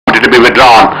to be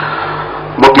withdrawn.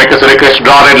 Bookmakers request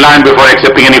draw red line before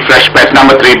accepting any fresh bets.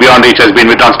 Number 3 Beyond Reach has been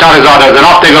withdrawn. Star is orders and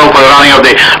off they go for the running of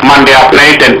the Mandya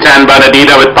plate, and San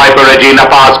Bernardino with Piper, Regina,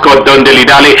 Pasco, Dundee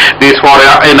Dali. These four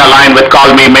are in a line with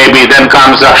Call Me Maybe. Then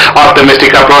comes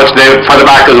Optimistic Approach. Further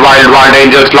back is Wild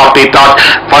Angels, Lofty Thoughts.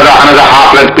 Further another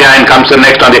half length behind comes the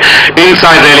next on the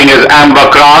inside railing is Amber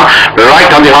Crown.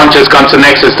 Right on the haunches comes the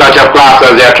next is Touch of Class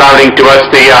as they are travelling towards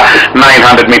the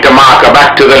 900-meter marker.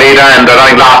 Back to the leader, and the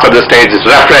running last of the stage is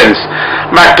Reference.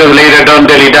 Back to the leader,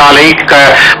 Dundee Dali,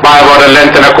 by about a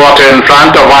length and a quarter in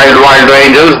front of Wild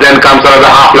Angels. Then comes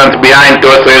another half length behind to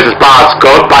us is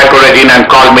Pasco, Piper, Regina, and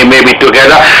Call Me Maybe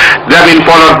together. They've been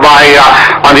followed by,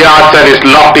 on the outside is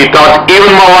Lofty Thoughts.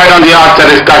 Even more wide on the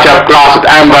outside is Touch of Class with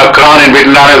Amber Crown. In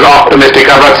between that is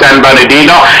Optimistic About San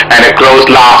Bernardino, and a close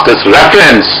last is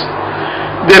Reference.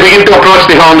 They begin to approach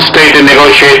the home straight and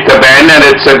negotiate the bend, and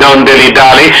it's Dundee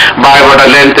Dali by about a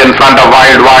length in front of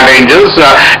Wild Angels,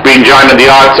 being joined on the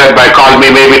outside by Call Me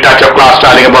Maybe, Touch of Class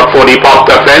traveling about 40 off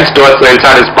the fence. Towards the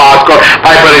inside is Pasco,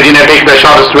 Piper, Regina takes the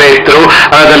shortest way through.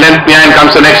 The length behind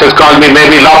comes the next is Call Me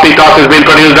Maybe. Lofty Thoughts has been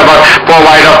produced about 4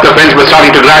 wide off the fence, but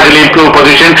starting to gradually improve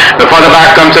position. The further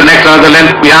back comes the next, another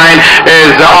length behind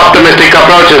is Optimistic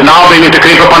Approach, is now beginning to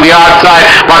creep up on the outside,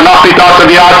 but Lofty Thoughts on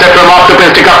the outside from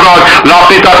Optimistic Approach.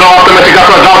 Lofty Thoughts of Optimistic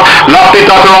Approach, Lofty Thoughts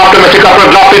of Optimistic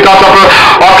Approach, Lofty Thoughts of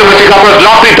Optimistic Approach,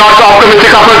 Lofty Thoughts of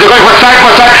Optimistic Approach. They're going for side.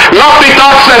 Lofty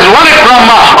Thoughts has won it from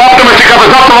Optimistic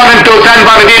Approach. That's the 1 and 2. San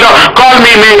Bernardino, Call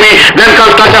Me Maybe. Then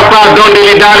comes Touch of Class,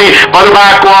 Dundee Dali. On the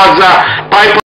back was Piper.